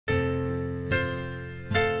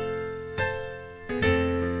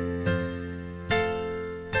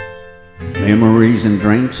Memories and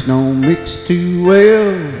drinks don't mix too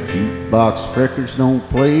well. Jukebox records don't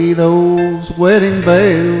play those wedding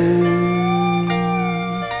bells.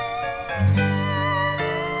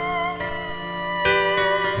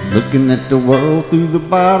 Looking at the world through the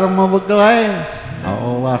bottom of a glass,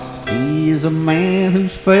 all I see is a man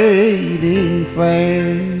who's fading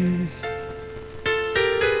fast.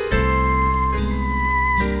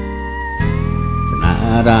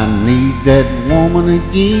 Tonight I need that woman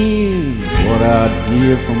again, what I'd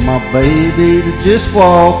give for my baby to just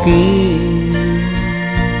walk in.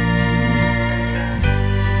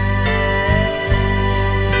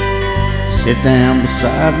 Sit down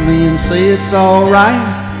beside me and say it's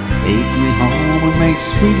alright. Take me home and make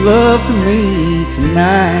sweet love to me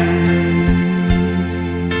tonight.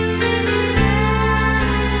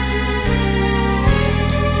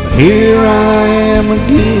 But here I am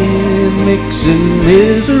again, mixing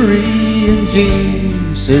misery and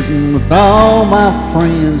gin, sitting with all my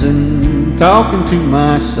friends and talking to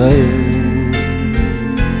myself.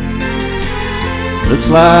 Looks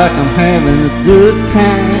like I'm having a good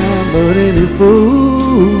time, but any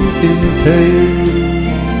fool can tell.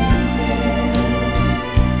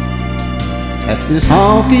 At this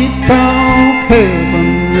honky-tonk heaven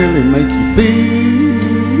really make you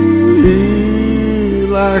feel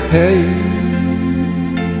like hell.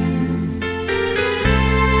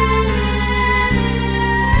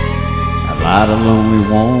 I light a lonely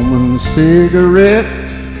woman's cigarette.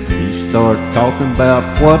 We start talking about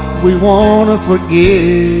what we want to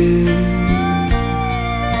forget.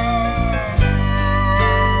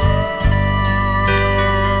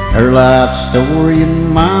 Her life story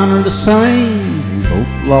and mine are the same. We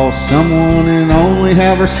both lost someone and only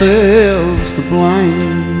have ourselves to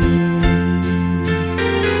blame.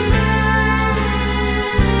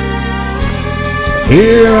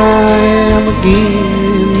 Here I am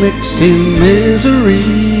again, mixing misery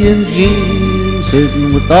and gin,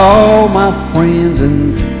 sitting with all my friends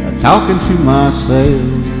and talking to myself.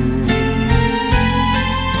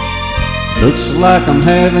 Looks like I'm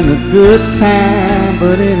having a good time,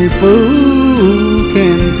 but any fool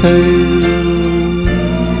can tell.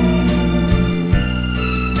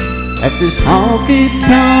 At this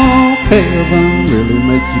honky-tonk heaven really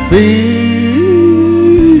makes you feel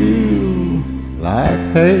like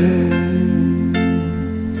hell.